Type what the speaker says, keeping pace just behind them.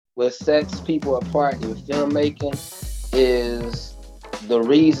what sets people apart in filmmaking is the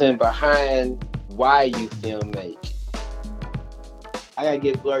reason behind why you film make. I gotta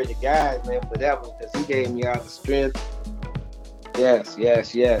give glory to God, man, for that one, because he gave me all the strength. Yes,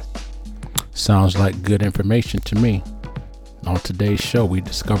 yes, yes. Sounds like good information to me. On today's show, we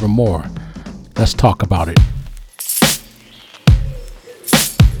discover more. Let's talk about it.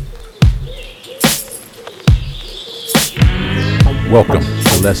 Welcome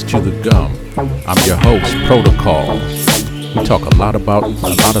to Let's Chew the Gum. I'm your host, Protocol. We talk a lot about a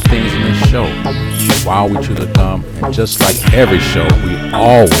lot of things in this show while we chew the gum, and just like every show, we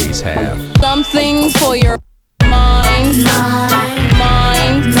always have something for your mind,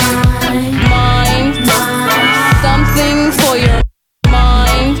 something for your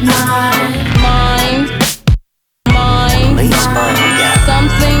mind,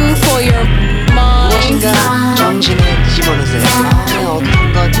 something for your mind. 정신을 집어넣으세요. 안에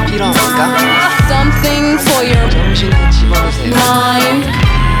어떤 건 필요합니까? Something for your 정신을 집어넣으세요. mind,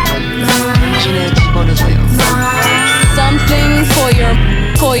 정신을 집어넣으세요. something for your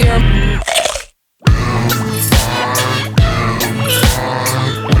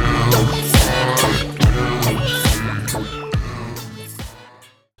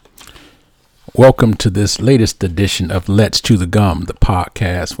Welcome to this latest edition of Let's Chew the Gum, the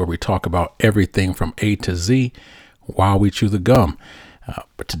podcast where we talk about everything from A to Z while we chew the gum.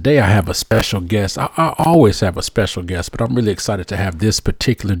 But today I have a special guest. I always have a special guest, but I'm really excited to have this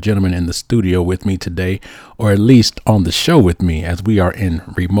particular gentleman in the studio with me today, or at least on the show with me, as we are in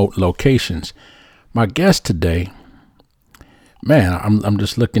remote locations. My guest today, man, I'm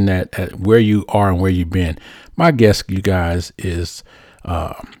just looking at where you are and where you've been. My guest, you guys, is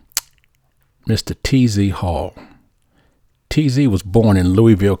Mr. T.Z. Hall. T.Z. was born in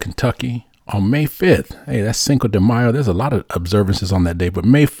Louisville, Kentucky on May 5th. Hey, that's Cinco de Mayo. There's a lot of observances on that day, but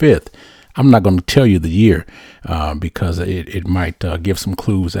May 5th, I'm not going to tell you the year because it might give some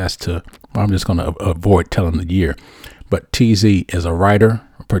clues as to, I'm just going to avoid telling the year. But T.Z. is a writer,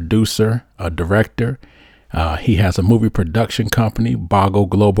 a producer, a director. He has a movie production company, Boggle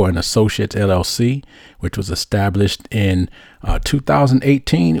Global and Associates, LLC, which was established in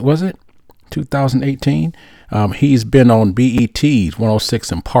 2018, was it? 2018. He's been on BET's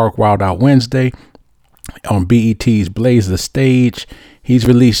 106 and Park Wild Out Wednesday, on BET's Blaze the Stage. He's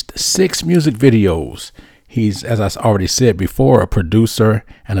released 6 music videos. He's, as I already said before, a producer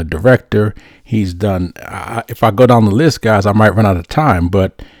and a director. He's done, if I go down the list, guys, I might run out of time,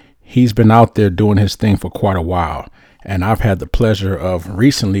 but he's been out there doing his thing for quite a while. And I've had the pleasure of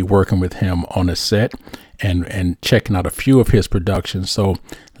recently working with him on a set and checking out a few of his productions. So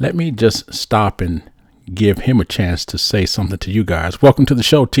let me just stop and give him a chance to say something to you guys. Welcome to the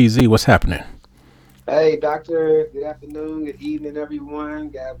show, TZ. What's happening? Hey, doctor. Good afternoon. Good evening, everyone.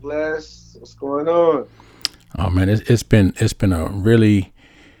 God bless. What's going on? Oh man, it's been a really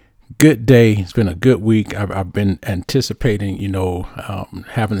good day. It's been a good week. I've been anticipating,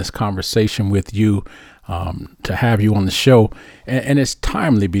 having this conversation with you. To have you on the show, and it's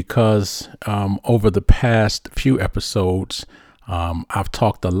timely because over the past few episodes, I've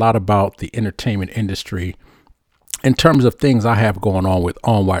talked a lot about the entertainment industry in terms of things I have going on with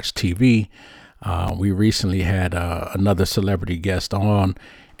On Watch TV. We recently had another celebrity guest on,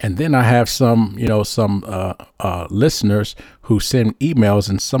 and then I have some listeners who send emails,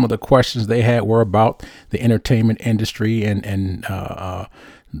 and some of the questions they had were about the entertainment industry and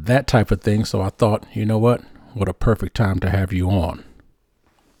that type of thing. So I thought, you know what a perfect time to have you on.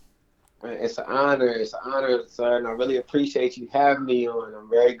 It's an honor, sir, and I really appreciate you having me on. I'm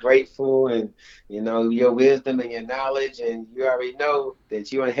very grateful, and your wisdom and your knowledge, and you already know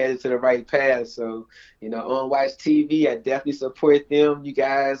that you're headed to the right path. So, On Watch TV, I definitely support them. You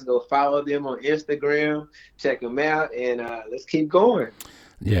guys go follow them on Instagram, check them out, and let's keep going.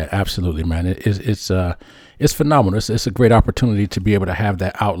 Yeah, absolutely, man. It's phenomenal. It's a great opportunity to be able to have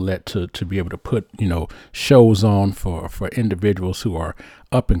that outlet to be able to put, shows on for individuals who are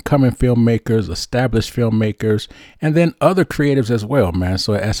up and coming filmmakers, established filmmakers, and then other creatives as well, man.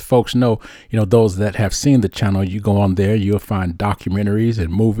 So as folks know, those that have seen the channel, you go on there, you'll find documentaries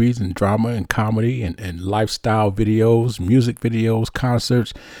and movies and drama and comedy and lifestyle videos, music videos,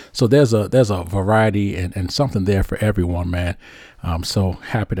 concerts. So there's a variety and something there for everyone, man. I'm so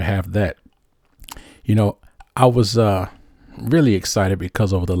happy to have that. I was really excited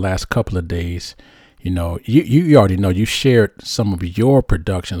because over the last couple of days, you already know, you shared some of your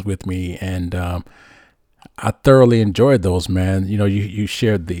productions with me, and I thoroughly enjoyed those, man. You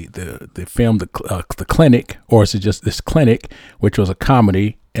shared the film, the Clinic, or is it just this Clinic, which was a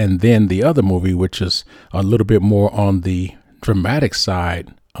comedy, and then the other movie, which is a little bit more on the dramatic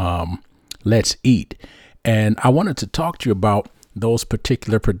side Let's Eat. And I wanted to talk to you about those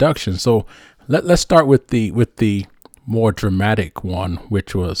particular productions. So let's start with the more dramatic one,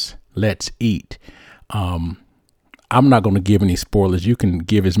 which was Let's Eat. I'm not going to give any spoilers. You can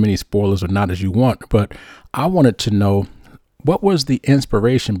give as many spoilers or not as you want, but I wanted to know, what was the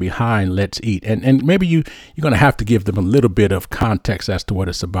inspiration behind Let's Eat? And maybe you're going to have to give them a little bit of context as to what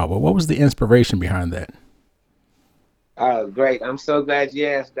it's about. But what was the inspiration behind that? Oh, great. I'm so glad you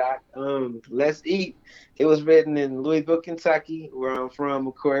asked, Doc. Let's Eat. It was written in Louisville, Kentucky, where I'm from,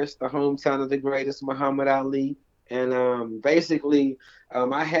 of course, the hometown of the greatest Muhammad Ali. And basically,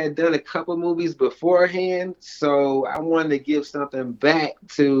 I had done a couple movies beforehand, so I wanted to give something back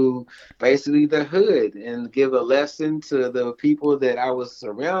to basically the hood and give a lesson to the people that I was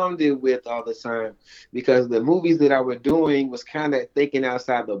surrounded with all the time. Because the movies that I was doing was kind of thinking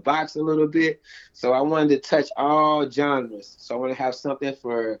outside the box a little bit. So I wanted to touch all genres. So I want to have something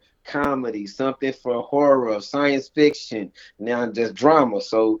for comedy, something for horror, science fiction, now just drama.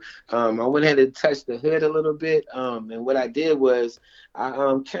 So I went ahead and touched the hood a little bit. And what I did was I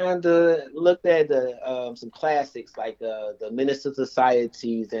kind of looked at some classics like the Minister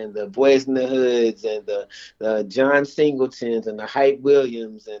Societies and the Boys in the Hoods and the John Singletons and the Hype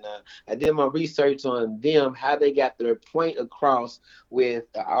Williams. And I did my research on them, how they got their point across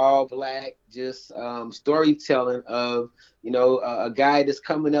with the all black, just storytelling of a guy that's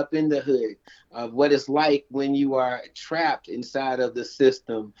coming up in the hood, of what it's like when you are trapped inside of the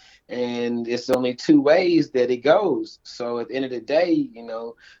system. And it's only two ways that it goes. So at the end of the day,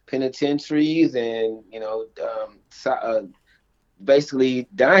 penitentiaries and, basically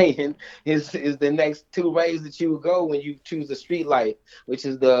dying is the next two ways that you would go when you choose the street life, which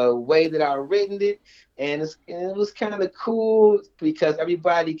is the way that I written it. And it was kind of cool because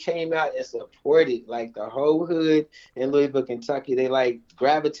everybody came out and supported, like the whole hood in Louisville, Kentucky. They like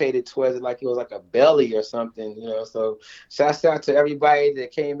gravitated towards it like it was like a belly or something, So shouts out to everybody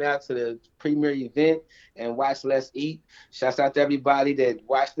that came out to the premiere event and watched Let's Eat. Shouts out to everybody that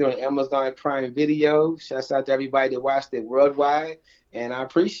watched it on Amazon Prime Video. Shouts out to everybody that watched it worldwide. And I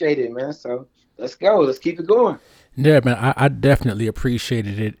appreciate it, man. So let's go. Let's keep it going. Yeah, man, I definitely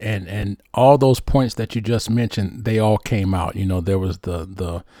appreciated it, and all those points that you just mentioned, they all came out. There was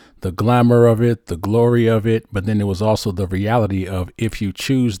the glamour of it, the glory of it, but then there was also the reality of, if you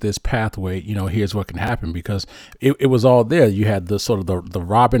choose this pathway, here's what can happen, because it was all there. You had the sort of the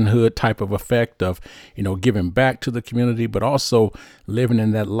Robin Hood type of effect of, giving back to the community, but also living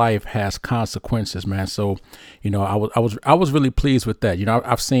in that life has consequences, man. So, I was really pleased with that.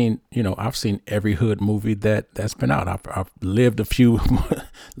 I've seen every hood movie that's been out. I've lived a few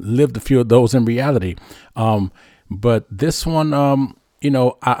of those in reality. But this one,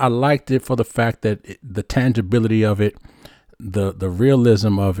 I liked it for the fact that the tangibility of it, the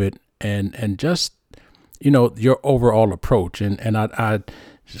realism of it, and just, your overall approach. And I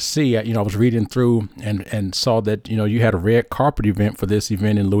see, I was reading through and saw that, you had a red carpet event for this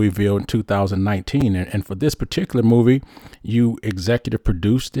event in Louisville in 2019. And for this particular movie, you executive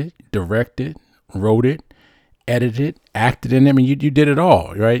produced it, directed, wrote it, edited, acted in them, and you did it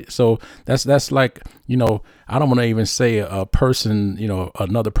all, right? So that's like, I don't want to even say a person,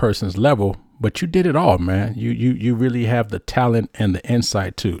 another person's level, but you did it all, man. You really have the talent and the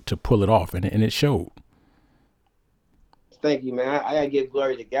insight to pull it off, and it showed. Thank you, man. I gotta give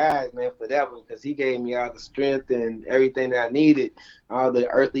glory to God, man, for that one, because He gave me all the strength and everything that I needed. All the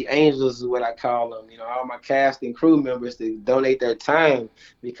earthly angels is what I call them. All my cast and crew members to donate their time,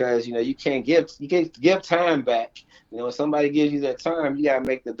 because you can't give time back. When somebody gives you that time, you gotta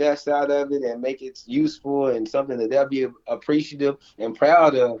make the best out of it and make it useful and something that they'll be appreciative and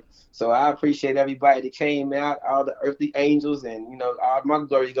proud of. So I appreciate everybody that came out, all the earthly angels, and all my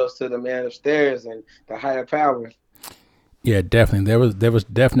glory goes to the man upstairs and the higher power. Yeah, definitely. There was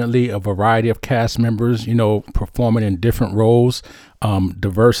definitely a variety of cast members, performing in different roles,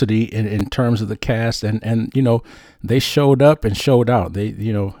 diversity in terms of the cast, and they showed up and showed out.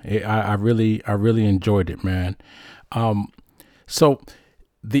 I really enjoyed it, man. So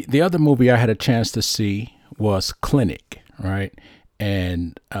the other movie I had a chance to see was Clinic, right?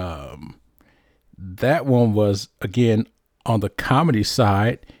 And that one was, again, on the comedy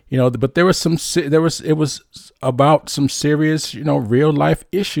side. But it was about some serious, real life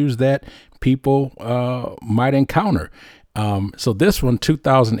issues that people might encounter. So this one,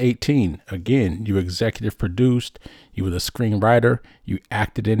 2018, again, you executive produced, you were the screenwriter, you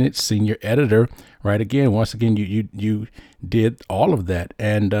acted in it, senior editor, right? Once again, you did all of that.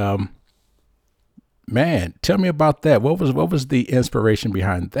 And, man, tell me about that. What was the inspiration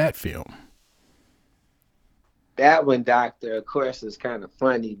behind that film? that one, Doctor, of course, is kind of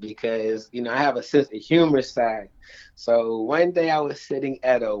funny because, I have a sense of humor side. So one day I was sitting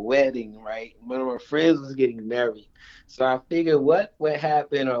at a wedding, right? One of my friends was getting married. So I figured what would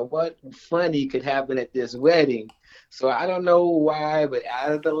happen or what funny could happen at this wedding. So I don't know why, but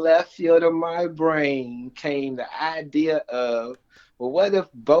out of the left field of my brain came the idea of, well, what if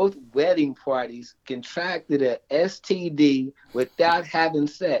both wedding parties contracted a STD without having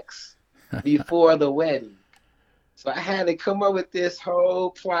sex before the wedding? So I had to come up with this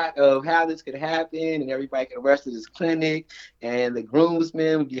whole plot of how this could happen, and everybody could rush to this clinic, and the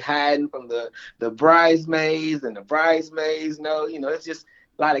groomsmen would be hiding from the bridesmaids, and the bridesmaids know, it's just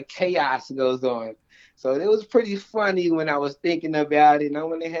a lot of chaos goes on. So it was pretty funny when I was thinking about it. And I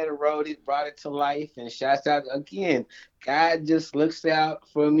went ahead and wrote it, brought it to life, and shouts out again. God just looks out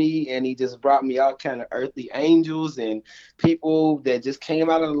for me, and he just brought me all kind of earthly angels and people that just came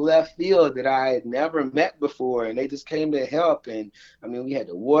out of the left field that I had never met before, and they just came to help. And I mean, we had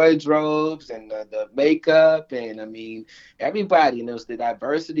the wardrobes and the makeup, and I mean, everybody knows the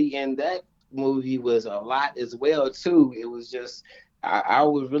diversity in that movie was a lot as well too. It was just I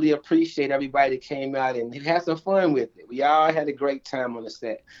would really appreciate everybody that came out and had some fun with it. We all had a great time on the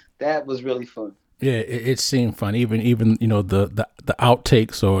set. That was really fun. Yeah, it seemed fun. Even the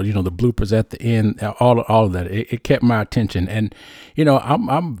outtakes or the bloopers at the end, all of that. It kept my attention. And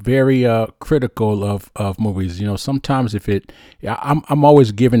I'm very critical of movies. Sometimes I'm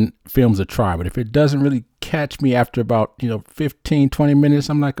always giving films a try, but if it doesn't really catch me after about 15, 20 minutes,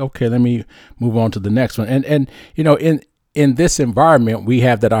 I'm like, okay, let me move on to the next one. And in this environment, we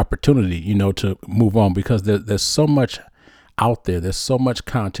have that opportunity, to move on because there's so much out there. There's so much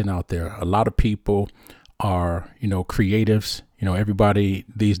content out there. A lot of people are, creatives. Everybody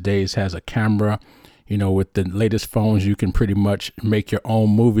these days has a camera. With the latest phones, you can pretty much make your own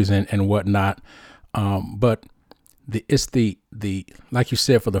movies and whatnot. But it's the like you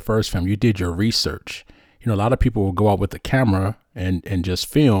said for the first film, you did your research. A lot of people will go out with the camera and just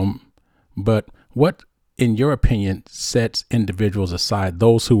film. But what, in your opinion, sets individuals aside,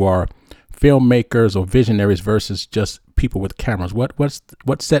 those who are filmmakers or visionaries versus just people with cameras?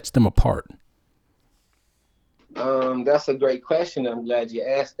 What sets them apart? That's a great question. I'm glad you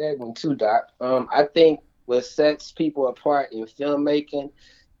asked that one too, Doc. I think what sets people apart in filmmaking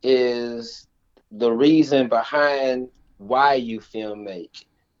is the reason behind why you film make.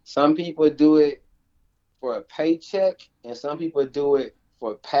 Some people do it for a paycheck, and some people do it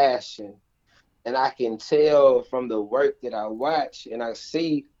for passion. And I can tell from the work that I watch, and I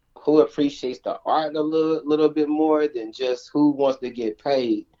see who appreciates the art a little bit more than just who wants to get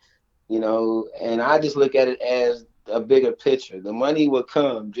paid, and I just look at it as a bigger picture. The money will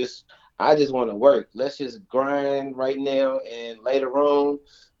come. I just want to work. Let's just grind right now, and later on,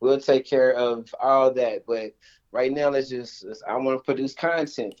 we'll take care of all that. But right now, I want to produce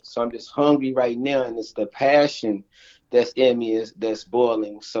content. So I'm just hungry right now, and it's the passion that's in me that's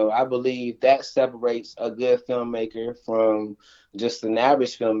boiling. So I believe that separates a good filmmaker from just an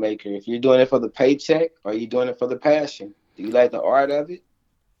average filmmaker. If you're doing it for the paycheck, or you're doing it for the passion, do you like the art of it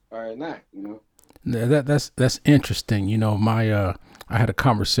or not? That's interesting. I had a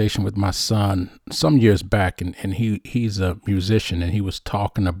conversation with my son some years back, and he's a musician, and he was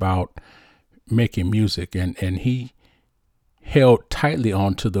talking about making music, and he held tightly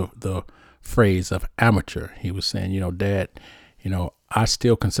onto the phrase of amateur. He was saying, Dad, I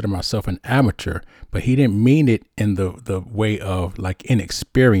still consider myself an amateur, but he didn't mean it in the way of like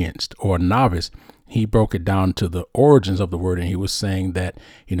inexperienced or novice. He broke it down to the origins of the word, and he was saying that,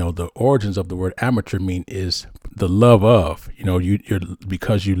 the origins of the word amateur is the love of, you're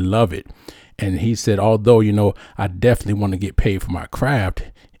because you love it. And he said, although, I definitely want to get paid for my craft,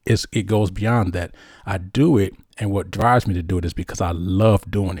 it goes beyond that. I do it, and what drives me to do it is because I love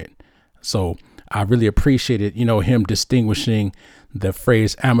doing it. So I really appreciated, him distinguishing the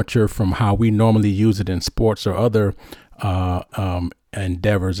phrase amateur from how we normally use it in sports or other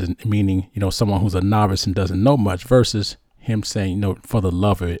endeavors, and meaning, someone who's a novice and doesn't know much, versus him saying, for the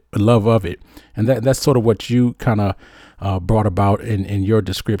love of it. And that's sort of what you kind of brought about in your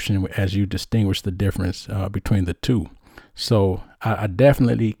description as you distinguish the difference between the two. So I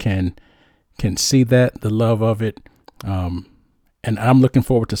definitely can see that, the love of it. And I'm looking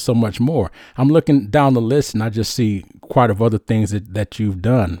forward to so much more. I'm looking down the list, and I just see quite of other things that you've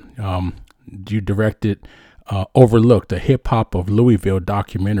done. You directed Overlooked, a hip hop of Louisville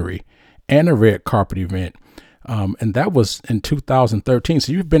documentary, and a red carpet event. And that was in 2013.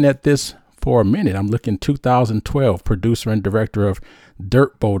 So you've been at this for a minute. I'm looking 2012, producer and director of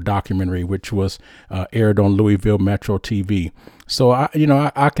Dirt Bowl documentary, which was aired on Louisville Metro TV. So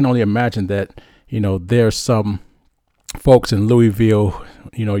I can only imagine that, there's some folks in Louisville,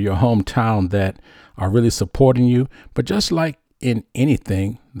 your hometown, that are really supporting you. But just like in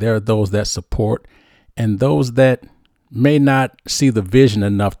anything, there are those that support and those that may not see the vision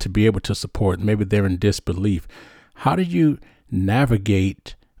enough to be able to support. Maybe they're in disbelief. How do you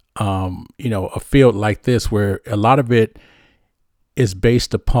navigate, a field like this where a lot of it is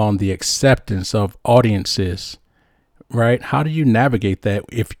based upon the acceptance of audiences, right? How do you navigate that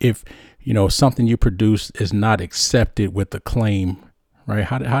if something you produce is not accepted with acclaim, right?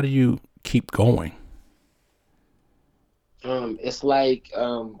 How do you keep going? It's like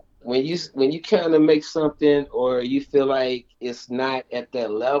when you kind of make something or you feel like it's not at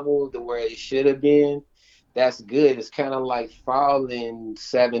that level the where it should have been, that's good. It's kind of like falling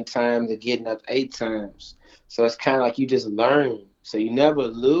 7 times and getting up 8 times. So it's kind of like you just learn. So you never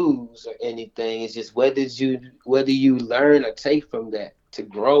lose or anything. It's just what do you learn or take from that to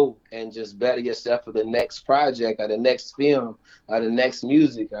grow and just better yourself for the next project or the next film or the next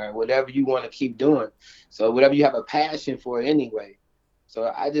music or whatever you want to keep doing. So whatever you have a passion for anyway.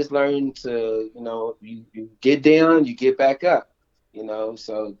 So I just learned to, you get down, you get back up,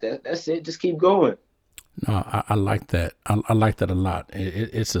 so that's it. Just keep going. No, I like that. I like that a lot.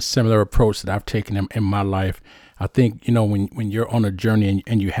 It's a similar approach that I've taken in my life. I think, when you're on a journey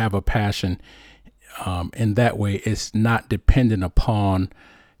and you have a passion, in that way, it's not dependent upon,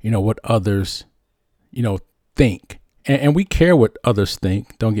 what others, think. And we care what others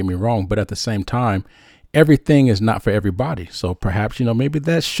think. Don't get me wrong. But at the same time, everything is not for everybody. So perhaps, maybe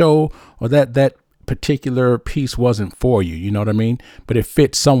that show or that particular piece wasn't for you. You know what I mean? But it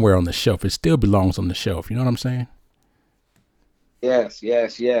fits somewhere on the shelf. It still belongs on the shelf. You know what I'm saying? Yes,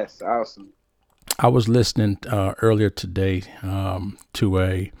 yes, yes. Awesome. I was listening earlier today to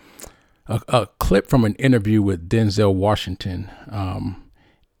a clip from an interview with Denzel Washington,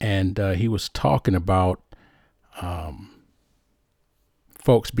 and he was talking about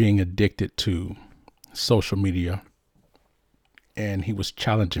folks being addicted to social media, and he was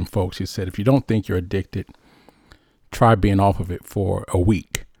challenging folks. He said, if you don't think you're addicted, try being off of it for a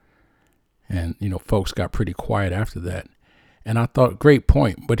week. And, folks got pretty quiet after that. And I thought, great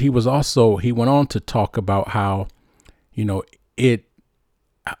point. But he went on to talk about how, it,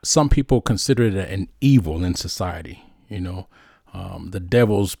 some people consider it an evil in society, the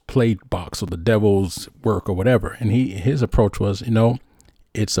devil's play box or the devil's work or whatever. And his approach was,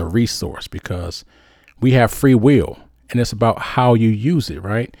 it's a resource because we have free will and it's about how you use it.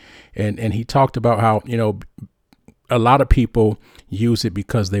 Right. And he talked about how, a lot of people use it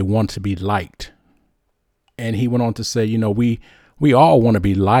because they want to be liked. And he went on to say, we all want to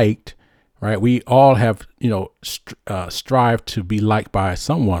be liked, right? We all have, strive to be liked by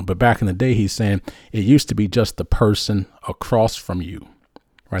someone. But back in the day, he's saying it used to be just the person across from you,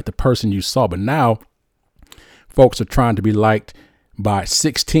 right? The person you saw. But now folks are trying to be liked by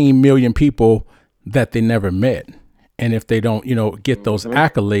 16 million people that they never met. And if they don't, get those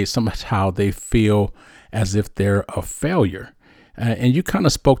accolades, somehow they feel as if they're a failure. And you kind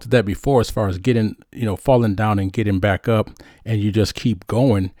of spoke to that before as far as getting, falling down and getting back up and you just keep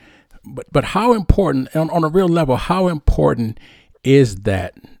going. But how important, on a real level, how important is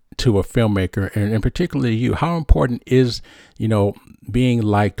that to a filmmaker and particularly you? How important is, being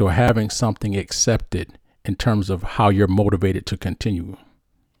liked or having something accepted in terms of how you're motivated to continue?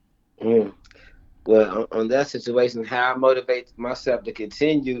 Mm. Well, on that situation, how I motivate myself to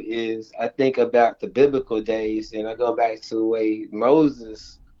continue is I think about the biblical days and I go back to the way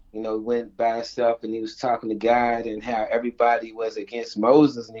Moses, went by himself and he was talking to God and how everybody was against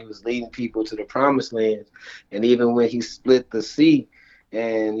Moses and he was leading people to the promised land. And even when he split the sea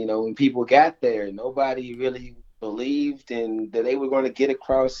and, when people got there, nobody really believed and that they were going to get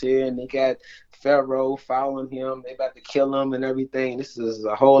across here and they got Pharaoh following him. They about to kill him and everything. This is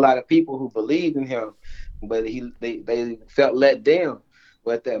a whole lot of people who believed in him, but they felt let down.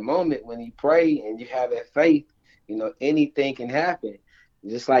 But at that moment, when you pray and you have that faith, anything can happen.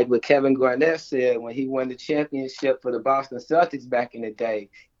 Just like what Kevin Garnett said when he won the championship for the Boston Celtics back in the day,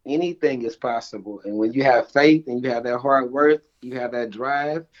 anything is possible. And when you have faith and you have that hard work, you have that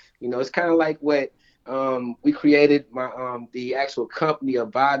drive, it's kind of like what we created the actual company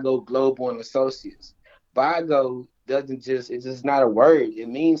of Vago Global and Associates. Vago doesn't just it's just not a word. It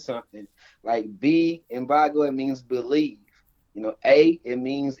means something. Like B in Vago it means believe. A it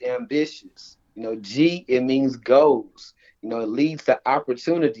means ambitious. G it means goals. It leads to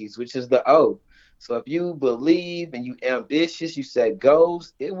opportunities, which is the O. So if you believe and you ambitious, you set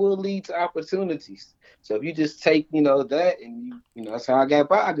goals, it will lead to opportunities. So if you just take, that and that's how I got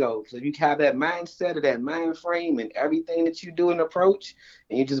by goals. So if you have that mindset or that mind frame and everything that you do and approach,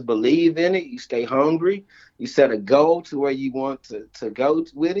 and you just believe in it, you stay hungry, you set a goal to where you want to go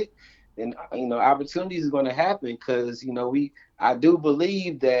with it, then opportunities is going to happen because I do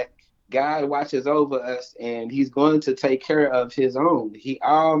believe that God watches over us and he's going to take care of his own. He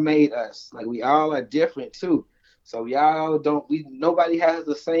all made us. Like we all are different too. So y'all don't we nobody has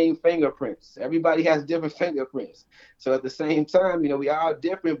the same fingerprints. Everybody has different fingerprints. So at the same time, we all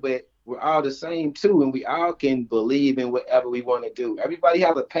different, but we're all the same too, and we all can believe in whatever we want to do. Everybody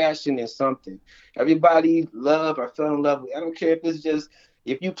has a passion in something. Everybody love or fell in love with. I don't care if it's just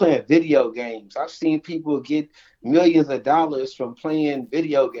if you playing video games. I've seen people get millions of dollars from playing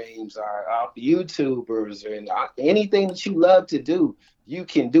video games or off YouTubers or anything that you love to do. You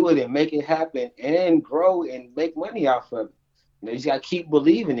can do it and make it happen and grow and make money off of it. You just got to keep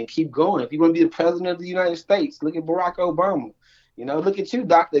believing and keep going. If you want to be the president of the United States, look at Barack Obama. Look at you,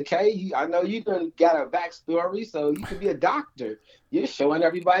 Dr. K. I know you done got a backstory, so you could be a doctor. You're showing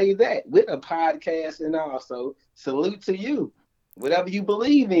everybody that with a podcast and all. So salute to you. Whatever you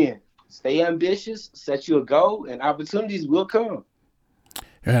believe in, stay ambitious, set you a goal, and opportunities will come.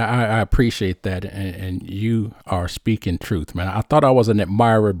 Yeah, I appreciate that, and you are speaking truth, man. I thought I was an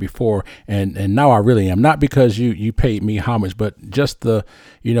admirer before, and now I really am. Not because you paid me homage, but just the,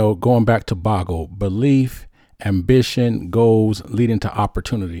 going back to Boggle, belief, ambition, goals leading to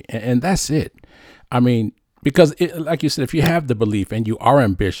opportunity, and that's it. I mean, because like you said, if you have the belief and you are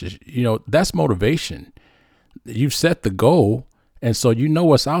ambitious, that's motivation. You've set the goal. And so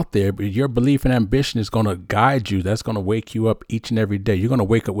what's out there, but your belief and ambition is going to guide you. That's going to wake you up each and every day. You're going to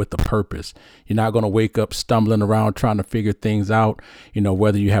wake up with a purpose. You're not going to wake up stumbling around trying to figure things out,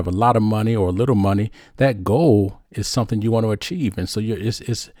 whether you have a lot of money or a little money. That goal is something you want to achieve. And so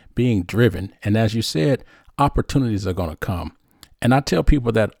it's being driven. And as you said, opportunities are going to come. And I tell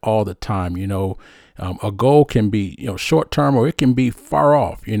people that all the time. A goal can be, short term, or it can be far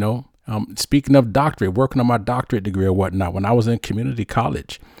off, Speaking of doctorate, working on my doctorate degree or whatnot, when I was in community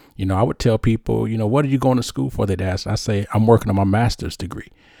college, I would tell people, what are you going to school for? They'd ask. I say, I'm working on my master's degree.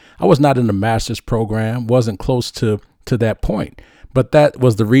 I was not in the master's program, wasn't close to that point. But that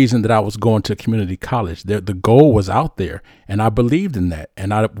was the reason that I was going to community college. The goal was out there, and I believed in that,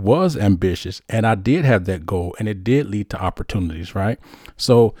 and I was ambitious, and I did have that goal, and it did lead to opportunities, right?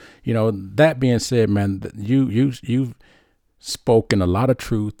 So, that being said, man, you've spoken a lot of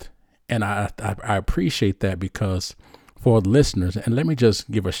truth. And I appreciate that because for the listeners, and let me just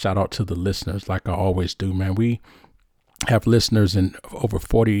give a shout out to the listeners like I always do, man. We have listeners in over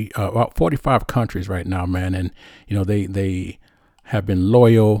 45 countries right now, man. And, they have been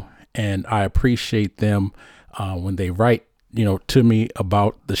loyal, and I appreciate them when they write, to me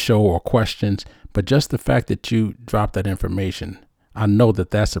about the show or questions. But just the fact that you drop that information, I know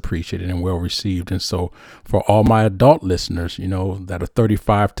that that's appreciated and well received. And so for all my adult listeners, that are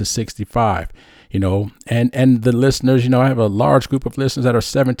 35 to 65, and the listeners, I have a large group of listeners that are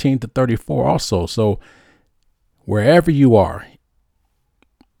 17 to 34 also. So wherever you are,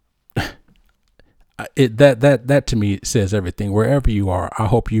 that to me says everything. Wherever you are, I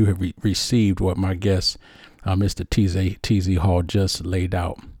hope you have received what my guest, Mr. TZ Hall, just laid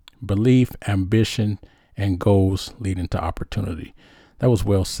out. Belief, ambition, and goals leading to opportunity. That was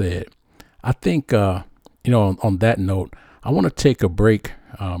well said. I think, on that note, I want to take a break,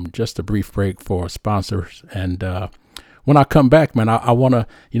 just a brief break for sponsors. And when I come back, man, I want to,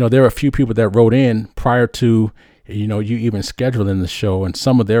 there are a few people that wrote in prior to, you even scheduling the show, and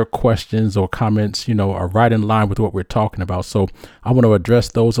some of their questions or comments, are right in line with what we're talking about. So I want to address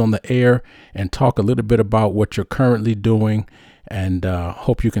those on the air and talk a little bit about what you're currently doing, and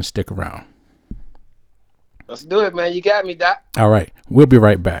hope you can stick around. Let's do it, man. You got me, Doc. All right. We'll be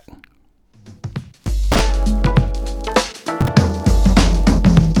right back.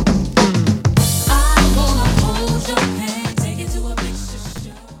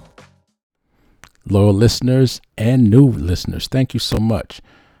 Loyal listeners and new listeners, thank you so much.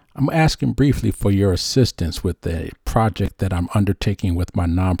 I'm asking briefly for your assistance with a project that I'm undertaking with my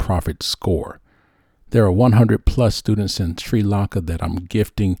nonprofit SCORE. There are 100 plus students in Sri Lanka that I'm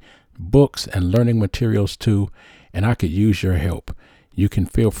gifting books and learning materials to, and I could use your help. You can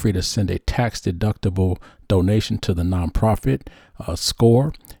feel free to send a tax-deductible donation to the nonprofit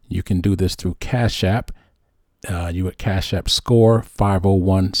SCORE. You can do this through Cash App. You would Cash App SCORE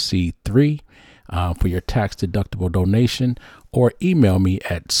 501c3 for your tax-deductible donation, or email me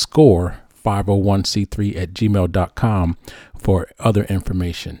at score501c3@gmail.com for other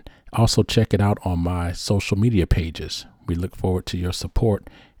information. Also, check it out on my social media pages. We look forward to your support,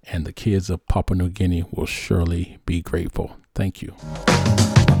 and the kids of Papua New Guinea will surely be grateful. Thank you.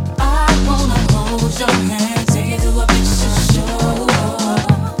 I wanna hold your hand, take it to a picture show.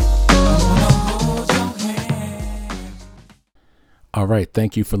 All right.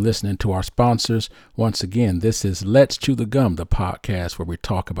 Thank you for listening to our sponsors. Once again, this is Let's Chew the Gum, the podcast where we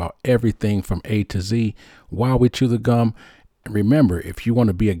talk about everything from A to Z while we chew the gum. And remember, if you want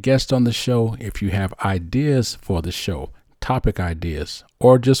to be a guest on the show, if you have ideas for the show, topic ideas,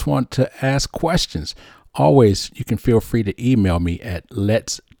 or just want to ask questions, always you can feel free to email me at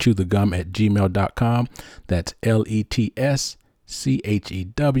letschewthegum@gmail.com. That's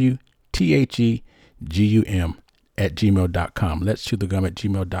LETSCHEWTHEGUM @gmail.com. Let's chew the gum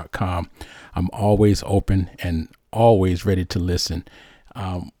 @gmail.com. I'm always open and always ready to listen.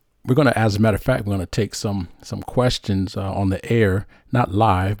 We're going to, as a matter of fact, we're going to take some questions on the air, not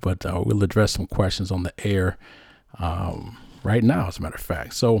live, but we'll address some questions on the air right now, as a matter of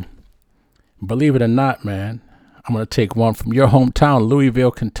fact. So believe it or not, man, I'm going to take one from your hometown,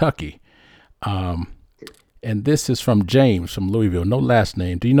 Louisville, Kentucky. And this is from James from Louisville. No last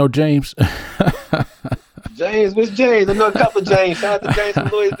name. Do you know James? James, which James? I know a couple of James. Shout out to James from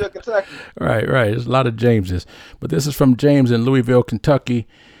Louisville, Kentucky. Right. There's a lot of Jameses. But this is from James in Louisville, Kentucky.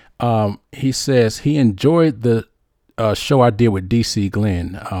 He says he enjoyed the show I did with DC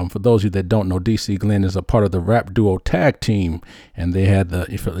Glenn. For those of you that don't know, DC Glenn is a part of the rap duo Tag Team. And they had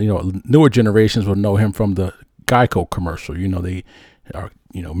newer generations will know him from the Geico commercial. They are,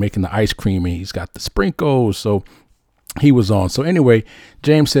 making the ice cream, and he's got the sprinkles. So he was on. So anyway,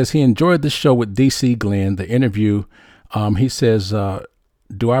 James says he enjoyed the show with DC Glenn, the interview. He says,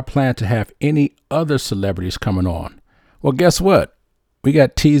 do I plan to have any other celebrities coming on? Well, guess what? We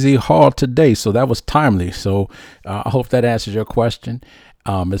got TZ Hall today, so that was timely. So I hope that answers your question.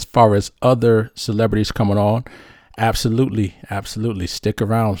 As far as other celebrities coming on, absolutely stick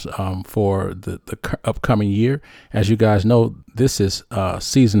around for the upcoming year. As you guys know, this is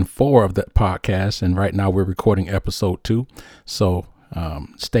season 4 of the podcast, and right now we're recording episode 2. So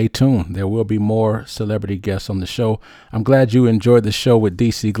stay tuned. There will be more celebrity guests on the show. I'm glad you enjoyed the show with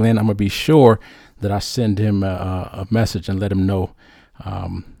DC Glenn. I'm gonna be sure that I send him a message and let him know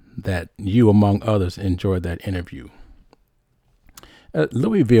that you, among others, enjoyed that interview.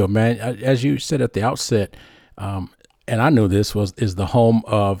 Louisville, man, as you said at the outset, and I knew this is the home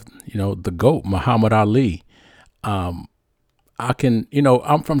of, the GOAT, Muhammad Ali. I'm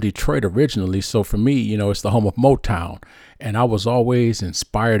from Detroit originally. So for me, it's the home of Motown. And I was always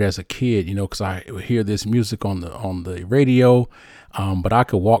inspired as a kid, because I would hear this music on the radio. But I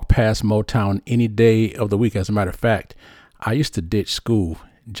could walk past Motown any day of the week. As a matter of fact, I used to ditch school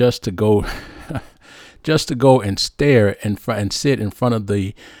just to go and stare and sit in front of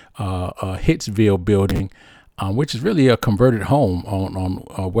the Hitsville building, which is really a converted home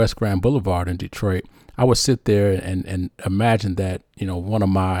on West Grand Boulevard in Detroit. I would sit there and imagine that, one of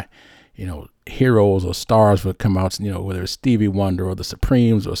my, heroes or stars would come out, whether it's Stevie Wonder or the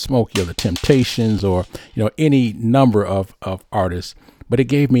Supremes or Smokey or the Temptations or, any number of artists. But it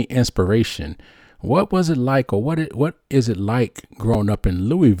gave me inspiration. What was it like, or what is it like growing up in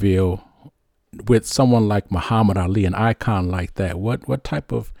Louisville with someone like Muhammad Ali, an icon like that? What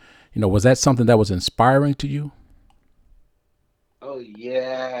type of, was that something that was inspiring to you? Oh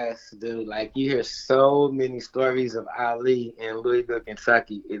yes, dude. Like, you hear so many stories of Ali in Louisville,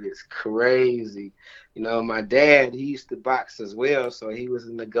 Kentucky. It is crazy. My dad, he used to box as well, so he was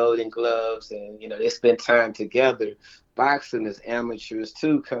in the Golden Gloves, and they spent time together boxing as amateurs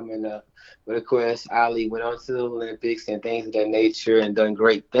too coming up. But of course, Ali went on to the Olympics and things of that nature and done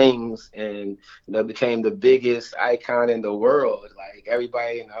great things, and became the biggest icon in the world. Like,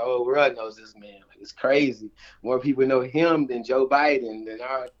 everybody in the whole world knows this man. Like, it's crazy. More people know him than Joe Biden, than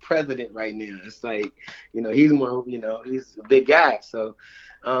our president right now. It's like, he's more, he's a big guy. So,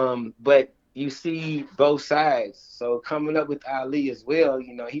 but you see both sides. So coming up with Ali as well,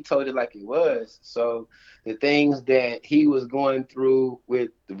 he told it like it was. So the things that he was going through with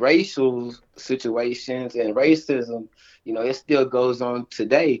the racial situations and racism, it still goes on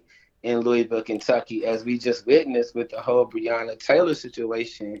today in Louisville, Kentucky, as we just witnessed with the whole Breonna Taylor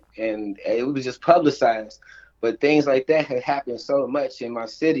situation. And it was just publicized. But things like that had happened so much in my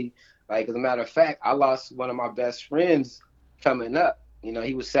city. Like, as a matter of fact, I lost one of my best friends coming up.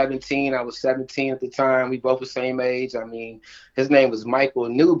 He was 17. I was 17 at the time. We both the same age. I mean, his name was Michael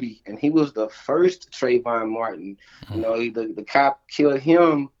Newby, and he was the first Trayvon Martin. The cop killed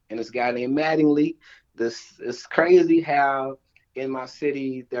him and this guy named Mattingly. It's crazy how in my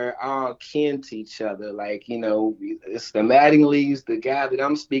city, they're all kin to each other. Like, it's the Mattingly's, the guy that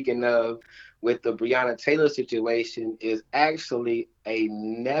I'm speaking of with the Breonna Taylor situation is actually a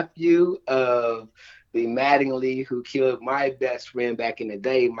nephew of the Mattingly who killed my best friend back in the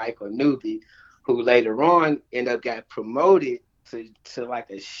day, Michael Newby, who later on ended up got promoted to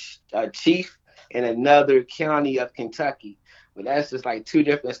like a chief in another county of Kentucky. But that's just like two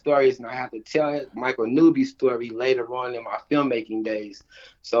different stories, and I have to tell Michael Newby's story later on in my filmmaking days.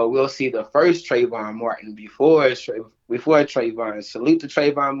 So we'll see the first Trayvon Martin before Trayvon. Salute to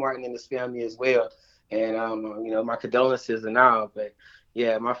Trayvon Martin and his family as well, and my condolences and all. But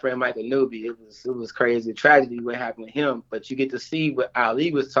yeah, my friend Michael Newby, it was crazy tragedy what happened to him. But you get to see what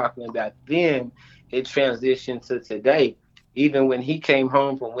Ali was talking about then. It transitioned to today. Even when he came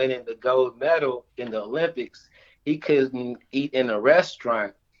home from winning the gold medal in the Olympics, he couldn't eat in a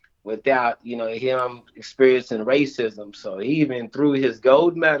restaurant without, him experiencing racism. So he even threw his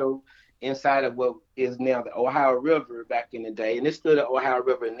gold medal inside of what is now the Ohio River back in the day. And it's still the Ohio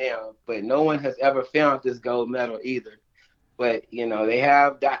River now, but no one has ever found this gold medal either. But, they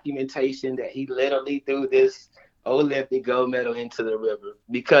have documentation that he literally threw this Olympic gold medal into the river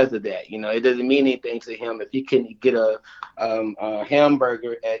because of that. It doesn't mean anything to him if he couldn't get a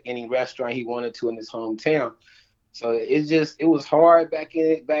hamburger at any restaurant he wanted to in his hometown. So it was hard back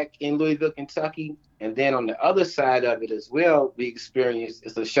in Louisville, Kentucky. And then on the other side of it as well, we experienced,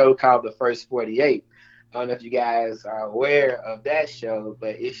 it's a show called The First 48. I don't know if you guys are aware of that show,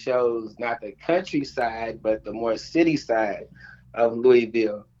 but it shows not the countryside, but the more city side of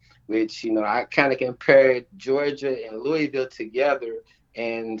Louisville, which, I kind of compared Georgia and Louisville together.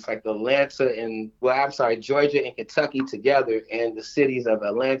 And it's like Georgia and Kentucky together, and the cities of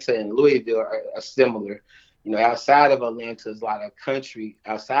Atlanta and Louisville are similar. Outside of Atlanta is a lot of country.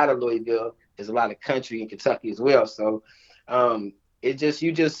 Outside of Louisville is a lot of country in Kentucky as well. So you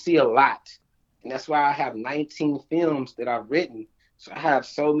just see a lot. And that's why I have 19 films that I've written. So I have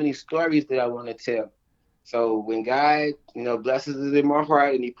so many stories that I want to tell. So when God, blesses it in my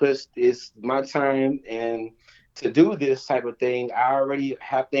heart and he puts my time and to do this type of thing, I already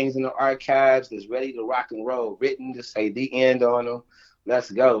have things in the archives that's ready to rock and roll, written to say the end on them.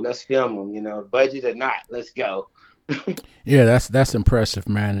 Let's go. Let's film them, budget or not. Let's go. Yeah, that's impressive,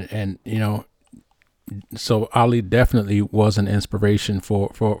 man. And, so Ali definitely was an inspiration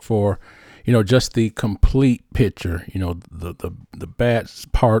for just the complete picture, the bad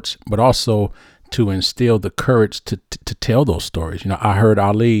parts, but also to instill the courage to tell those stories. I heard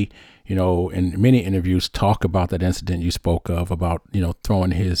Ali, in many interviews talk about that incident you spoke of about,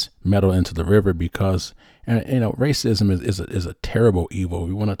 throwing his medal into the river because, racism is a terrible evil.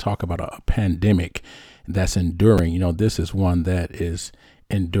 We want to talk about a pandemic that's enduring. This is one that is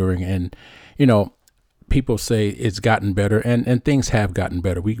enduring. And, people say it's gotten better and things have gotten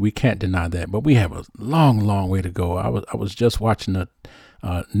better. We can't deny that, but we have a long, long way to go. I was just watching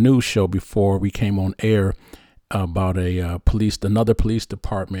a news show before we came on air about another police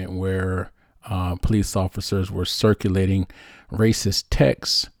department where police officers were circulating racist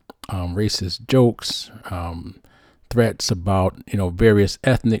texts, racist jokes, threats about, various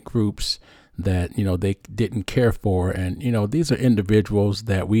ethnic groups that, they didn't care for. And, these are individuals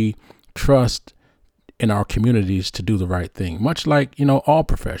that we trust in our communities to do the right thing, much like, all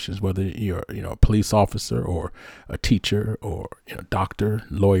professions, whether you're, a police officer or a teacher or, doctor,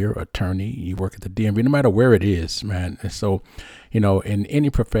 lawyer, attorney, you work at the DMV, no matter where it is, man. And so, in any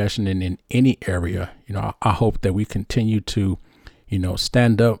profession and in any area, I hope that we continue to,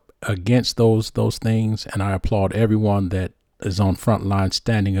 stand up against those things. And I applaud everyone that is on front line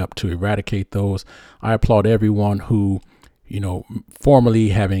standing up to eradicate those. I applaud everyone who, formerly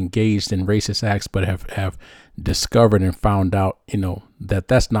have engaged in racist acts, but have discovered and found out, that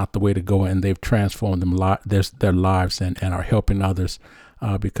that's not the way to go. And they've transformed their lives and are helping others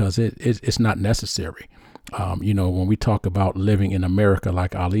because it's not necessary. When we talk about living in America,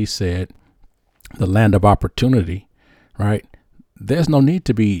 like Ali said, the land of opportunity, right? There's no need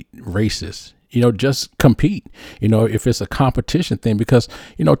to be racist. Just compete, if it's a competition thing, because,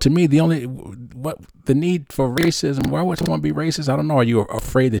 to me, the need for racism, why would someone be racist? I don't know. Are you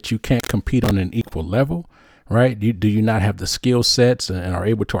afraid that you can't compete on an equal level? Right. Do you not have the skill sets and are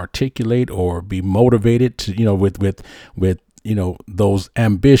able to articulate or be motivated to, with those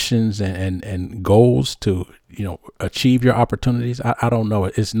ambitions and goals to, achieve your opportunities? I don't know.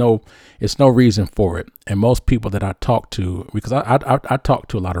 It's no reason for it. And most people that I talk to, because I talk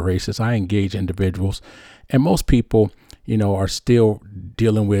to a lot of racists, I engage individuals, and most people, are still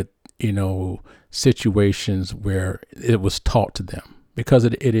dealing with, situations where it was taught to them, because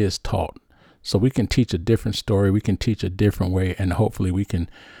it is taught. So we can teach a different story. We can teach a different way, and hopefully we can,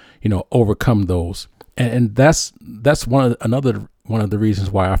 overcome those. And that's one of the reasons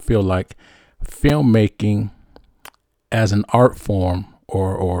why I feel like filmmaking as an art form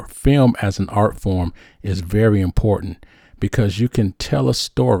or film as an art form is very important, because you can tell a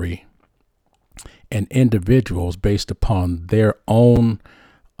story and individuals based upon their own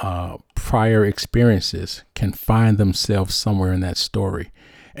prior experiences can find themselves somewhere in that story.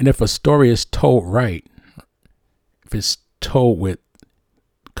 And if a story is told right, if it's told with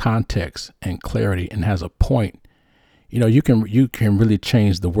context and clarity and has a point, you can really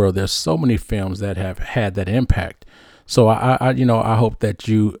change the world. There's so many films that have had that impact. So I hope that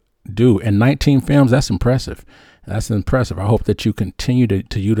you do. And 19 films, that's impressive. That's impressive. I hope that you continue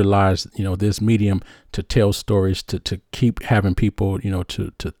to utilize, this medium to tell stories, to keep having people,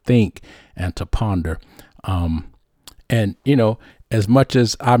 to think and to ponder. And as much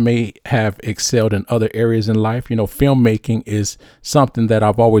as I may have excelled in other areas in life, filmmaking is something that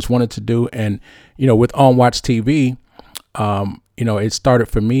I've always wanted to do. And, with On Watch TV, it started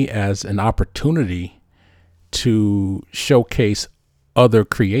for me as an opportunity to showcase other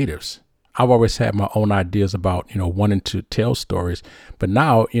creatives. I've always had my own ideas about, wanting to tell stories. But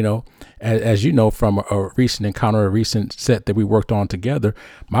now, as you know, from a recent encounter, a recent set that we worked on together,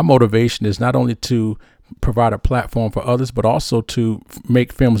 my motivation is not only to provide a platform for others, but also to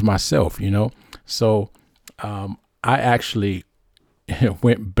make films myself, So I actually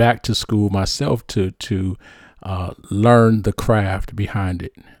went back to school myself to learn the craft behind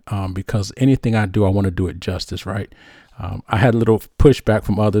it, because anything I do, I want to do it justice, right? I had a little pushback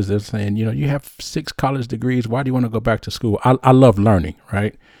from others that saying, you have 6 college degrees. Why do you want to go back to school? I love learning,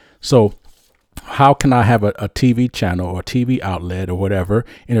 right? So how can I have a TV channel or TV outlet or whatever,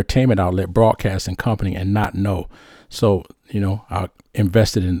 entertainment outlet, broadcasting company, and not know? So, I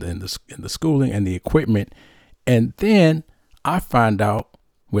invested in the schooling and the equipment. And then I find out,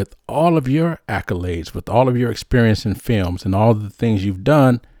 with all of your accolades, with all of your experience in films and all the things you've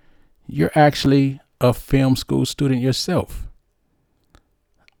done, you're actually a film school student yourself.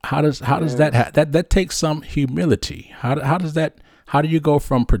 How does that takes some humility? How do you go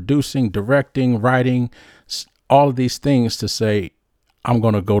from producing, directing, writing, all of these things to say, I'm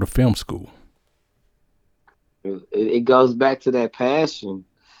going to go to film school? It goes back to that passion.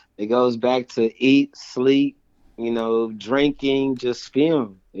 It goes back to eat, sleep, drinking, just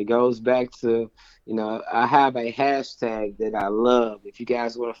film. It goes back to, I have a hashtag that I love. If you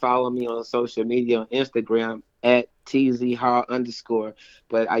guys want to follow me on social media, on Instagram, at @TZHall_,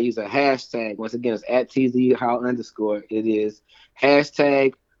 but I use a hashtag. Once again, it's at @TZHall_. It is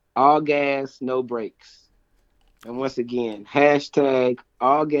hashtag all gas, no brakes. And once again, hashtag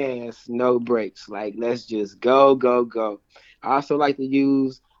all gas, no brakes. Like, let's just go, go, go. I also like to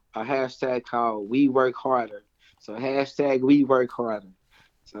use a hashtag called We Work Harder. So hashtag We Work Harder.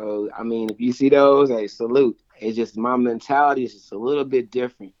 So, if you see those, hey, salute. It's just my mentality is just a little bit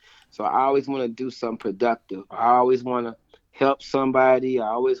different. So I always want to do something productive. I always want to help somebody. I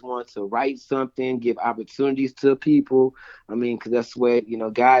always want to write something, give opportunities to people. Because that's what,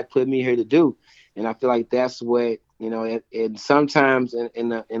 God put me here to do. And I feel like that's what, and sometimes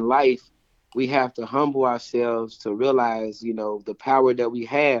in life, we have to humble ourselves to realize, the power that we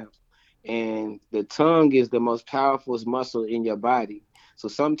have. And the tongue is the most powerful muscle in your body. So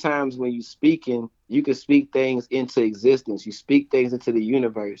sometimes when you're speaking, you can speak things into existence. You speak things into the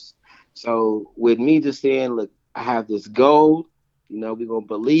universe. So with me just saying, look, I have this goal, we're going to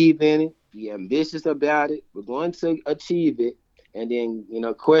believe in it, be ambitious about it, we're going to achieve it. And then,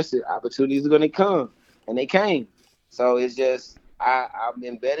 of course, the opportunities are going to come. And they came. So it's just, I've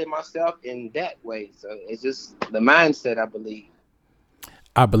embedded myself in that way. So it's just the mindset, I believe.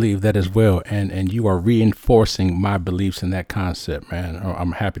 I believe that as well. And you are reinforcing my beliefs in that concept, man.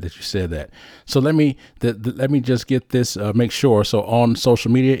 I'm happy that you said that. So let me just get this, make sure. So on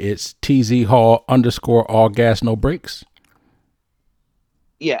social media, it's @TZHall_ all gas, no brakes.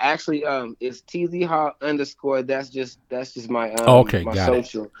 Yeah, actually, it's @TZHall_. That's just my okay, my got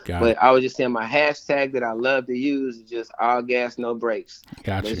social. But I was just saying my hashtag that I love to use is just all gas, no brakes.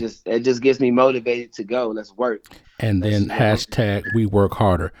 Gotcha. It just gets me motivated to go. Let's work. And then hashtag We Work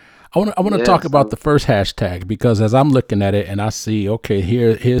Harder. I want to talk about the first hashtag, because as I'm looking at it and I see, okay,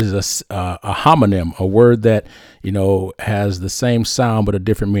 here's a homonym, a word that has the same sound but a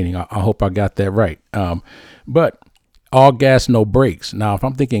different meaning. I hope I got that right. But all gas, no brakes. Now, if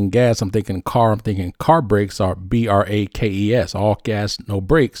I'm thinking gas, I'm thinking car. I'm thinking car brakes are BRAKES, all gas, no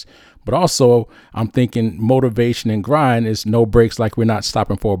brakes. But also, I'm thinking motivation and grind is no breaks, like we're not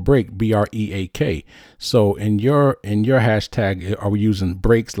stopping for a break. BREAK. So in your hashtag, are we using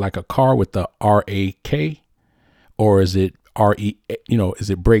breaks like a car with the RAK, or is it RE? Is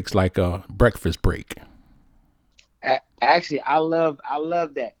it breaks like a breakfast break? Actually, I love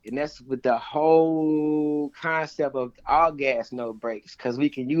that, and that's with the whole concept of all gas no brakes, because we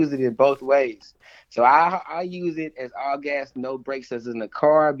can use it in both ways. So I use it as all gas no brakes as in the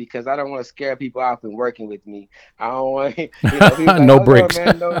car, because I don't want to scare people off and working with me. I don't want people like, No hold on, breaks.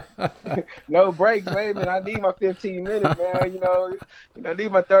 man, no breaks. Wait a minute, I need my 15 minutes, man. I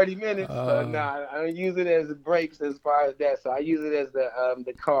need my 30 minutes. So no, I don't use it as brakes as far as that. So I use it as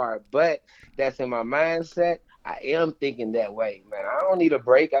the car, but that's in my mindset. I am thinking that way, man. I don't need a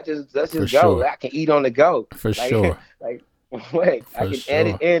break. Let's For just go. sure. I can eat on the go. For Like sure. like wait, I For can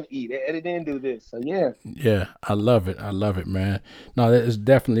edit sure. and eat, edit and do this. So yeah. Yeah, I love it. I love it, man. No, that is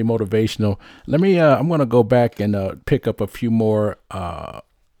definitely motivational. Let me. I'm gonna go back and pick up a few more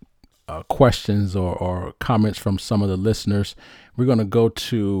questions or comments from some of the listeners. We're gonna go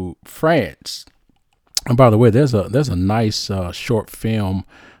to France. And by the way, there's a nice short film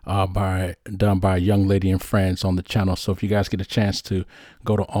by done by a young lady in France on the channel. So if you guys get a chance to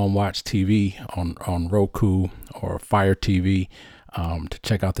go to On Watch TV on Roku or Fire TV to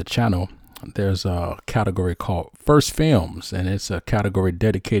check out the channel, there's a category called First Films, and it's a category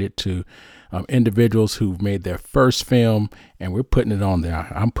dedicated to individuals who've made their first film, and we're putting it on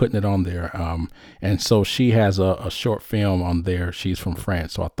there. I'm putting it on there. And so she has a short film on there. She's from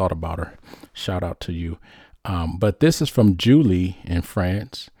France, so I thought about her. Shout out to you. But this is from Julie in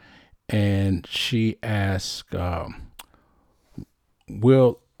France, and she asked, I'm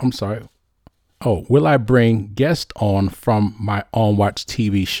sorry. Oh, will I bring guests on from my On Watch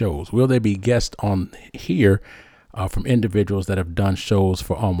TV shows? Will there be guests on here from individuals that have done shows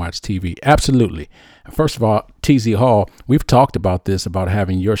for On Watch TV? Absolutely. First of all, TZ Hall, we've talked about this, about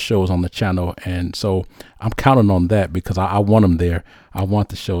having your shows on the channel. And so I'm counting on that, because I want them there. I want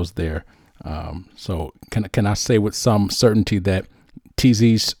the shows there. So can I say with some certainty that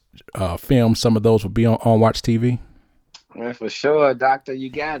TZ's films, some of those will be on Watch TV? Yeah, for sure, doctor, you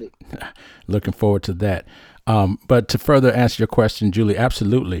got it. Looking forward to that. But to further answer your question, Julie,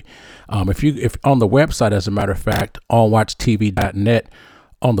 absolutely. If on the website, as a matter of fact, onwatchtv.net,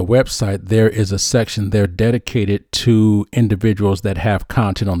 on the website, there is a section there dedicated to individuals that have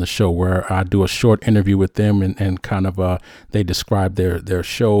content on the show, where I do a short interview with them, and kind of they describe their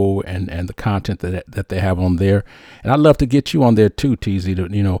show and the content that they have on there. And I'd love to get you on there too, TZ.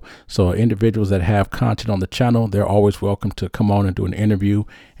 So individuals that have content on the channel, they're always welcome to come on and do an interview,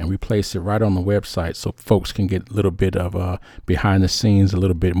 and we place it right on the website so folks can get a little bit of behind the scenes, a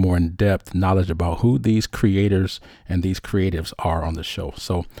little bit more in depth knowledge about who these creators and these creatives are on the show.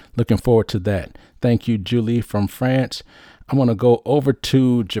 So looking forward to that. Thank you, Julie from France. I'm going to go over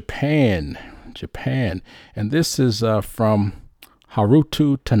to Japan. And this is from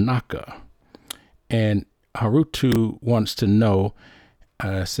Harutu Tanaka. And Harutu wants to know,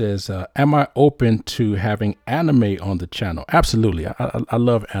 says, am I open to having anime on the channel? Absolutely. I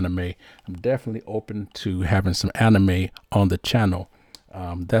love anime. I'm definitely open to having some anime on the channel.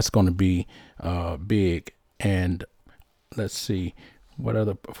 That's going to be big. And let's see, what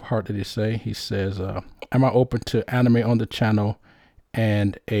other part did he say? He says, am I open to anime on the channel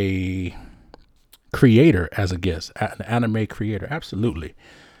and a creator as a guest, an anime creator? Absolutely.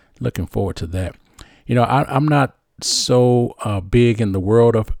 Looking forward to that. I'm not so big in the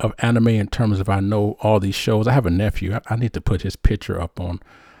world of anime in terms of, I know all these shows. I have a nephew. I need to put his picture up on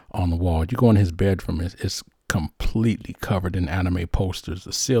the wall. You go in his bedroom, it's completely covered in anime posters,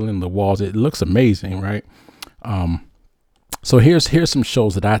 the ceiling, the walls. It looks amazing, right? So here's some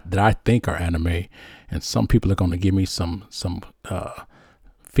shows that I think are anime, and some people are going to give me some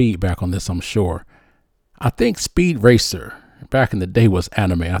feedback on this, I'm sure. I think Speed Racer back in the day was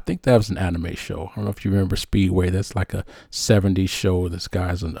anime. I think that was an anime show. I don't know if you remember Speedway. That's like a 70s show. This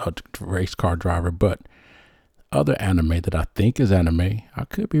guy's a race car driver. But other anime that I think is anime, I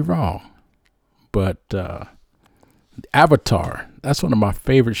could be wrong, but Avatar, that's one of my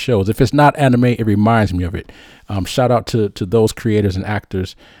favorite shows. If it's not anime, it reminds me of it. Shout out to those creators and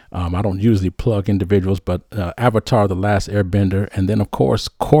actors. I don't usually plug individuals, but Avatar, The Last Airbender, and then, of course,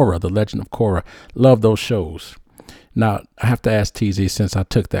 Korra, The Legend of Korra. Love those shows. Now, I have to ask TZ, since I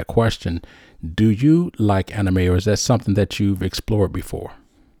took that question, do you like anime, or is that something that you've explored before?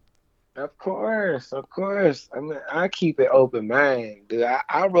 Of course, of course. I mean, I keep it open mind, dude.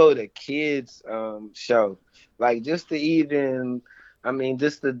 I wrote a kids show, like just to even I mean,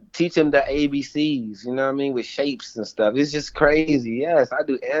 just to teach them the ABCs, you know what I mean, with shapes and stuff. It's just crazy. Yes, I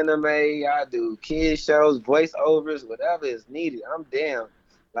do anime, I do kids shows, voiceovers, whatever is needed. I'm down.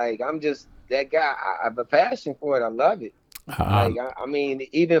 Like I'm just that guy. I have a passion for it. I love it. Uh, Like I mean,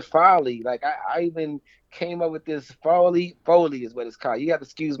 even Foley. Like I even came up with this Foley. Foley is what it's called. You have to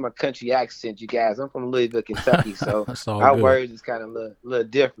excuse my country accent, you guys. I'm from Louisville, Kentucky, so that's all our good. words is kind of little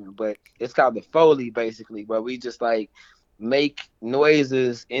different. But it's called the Foley, basically, where we just like make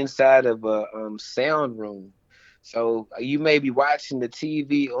noises inside of a sound room. So you may be watching the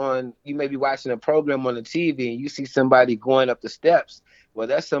TV on, you may be watching a program on the TV, and you see somebody going up the steps. Well,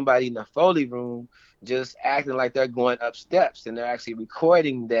 that's somebody in the Foley room just acting like they're going up steps, and they're actually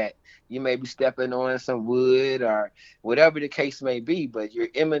recording that. You may be stepping on some wood or whatever the case may be, but you're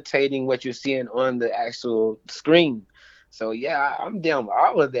imitating what you're seeing on the actual screen. So yeah, I'm down with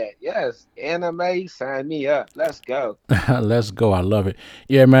all of that. Yes, anime, sign me up. Let's go. Let's go. I love it.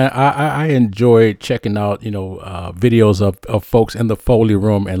 Yeah, man. I enjoy checking out, videos of folks in the Foley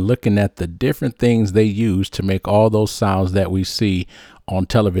room and looking at the different things they use to make all those sounds that we see on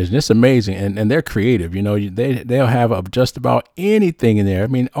television. It's amazing. And they're creative. They'll have just about anything in there. I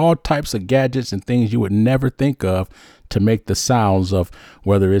mean, all types of gadgets and things you would never think of to make the sounds of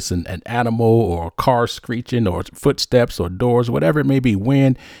whether it's an animal or a car screeching or footsteps or doors, whatever it may be,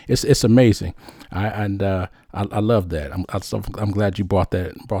 wind. It's amazing. I love that. I'm glad you brought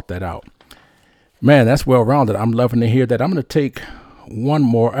that out. Man, that's well rounded. I'm loving to hear that. I'm going to take one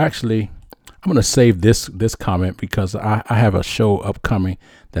more. Actually, I'm going to save this comment because I have a show upcoming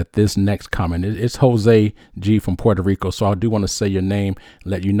that this next comment, it's Jose G from Puerto Rico. So I do want to say your name,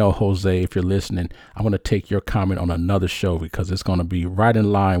 let you know, Jose, if you're listening. I'm going to take your comment on another show because it's going to be right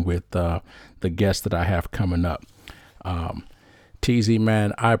in line with the guests that I have coming up. TZ,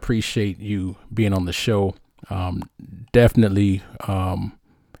 man, I appreciate you being on the show. Definitely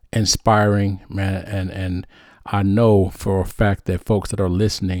inspiring, man. And I know for a fact that folks that are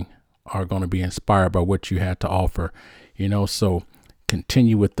listening are going to be inspired by what you had to offer, so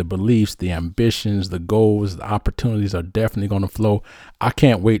continue with the beliefs, the ambitions, the goals, the opportunities are definitely going to flow. I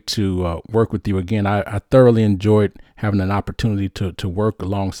can't wait to work with you again. I thoroughly enjoyed having an opportunity to work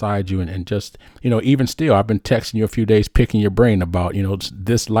alongside you and just, even still, I've been texting you a few days, picking your brain about,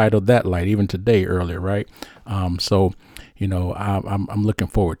 this light or that light, even today earlier. Right. So, I'm looking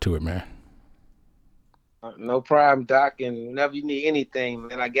forward to it, man. No problem, Doc. And whenever you need anything,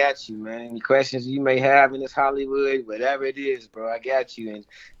 man, I got you, man. Any questions you may have in this Hollywood, whatever it is, bro, I got you. And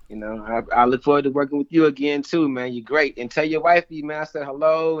I look forward to working with you again too, man. You're great. And tell your wifey, man, I said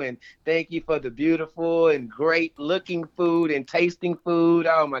hello and thank you for the beautiful and great looking food and tasting food.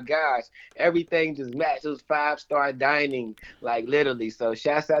 Oh my gosh, everything just matched. It was 5-star dining, like literally. So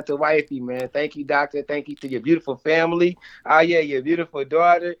shouts out to wifey, man. Thank you, doctor. Thank you to your beautiful family. Oh yeah, your beautiful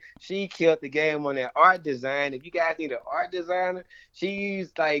daughter. She killed the game on that art design. If you guys need an art designer, she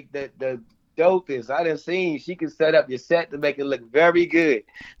used like the dopest I done seen. She can set up your set to make it look very good.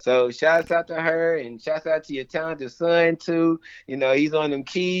 So shouts out to her and shouts out to your talented son too. He's on them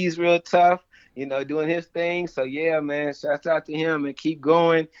keys real tough, doing his thing. So yeah, man, shouts out to him and keep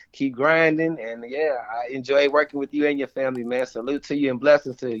going, keep grinding. And yeah, I enjoy working with you and your family, man. Salute to you and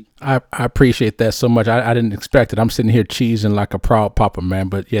blessings to you. I appreciate that so much. I didn't expect it. I'm sitting here cheesing like a proud papa, man.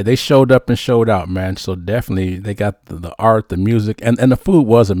 But yeah, they showed up and showed out, man. So definitely they got the art, the music, and the food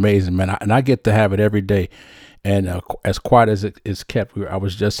was amazing, man. And I get to have it every day. And as quiet as it is kept, I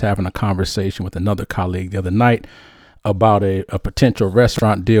was just having a conversation with another colleague the other night about a potential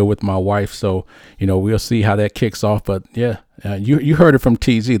restaurant deal with my wife. So, we'll see how that kicks off. But yeah, you heard it from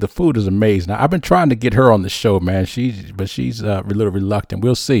TZ. The food is amazing. Now, I've been trying to get her on the show, man. She's a little reluctant.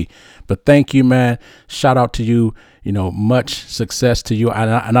 We'll see. But thank you, man. Shout out to you. Much success to you.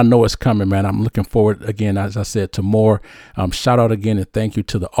 And I know it's coming, man. I'm looking forward again, as I said, to more. Shout out again and thank you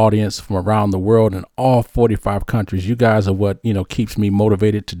to the audience from around the world in all 45 countries. You guys are what, keeps me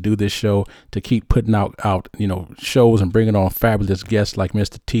motivated to do this show, to keep putting out, shows and bringing on fabulous guests like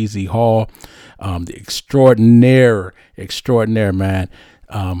Mr. TZ Hall, the extraordinaire, man.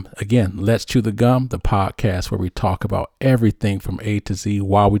 Again, Let's Chew the Gum, the podcast where we talk about everything from A to Z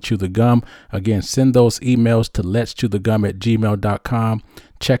while we chew the gum. Again, send those emails to letschewthegum@gmail.com.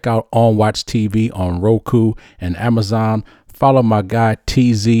 Check out On Watch TV on Roku and Amazon. Follow my guy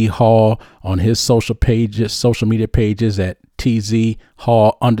TZ Hall on his social media pages at TZ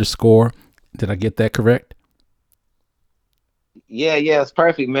Hall _. Did I get that correct? Yeah, it's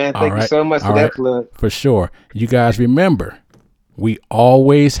perfect, man. Thank you so much for that plug. For sure. You guys remember, we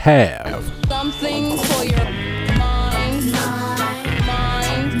always have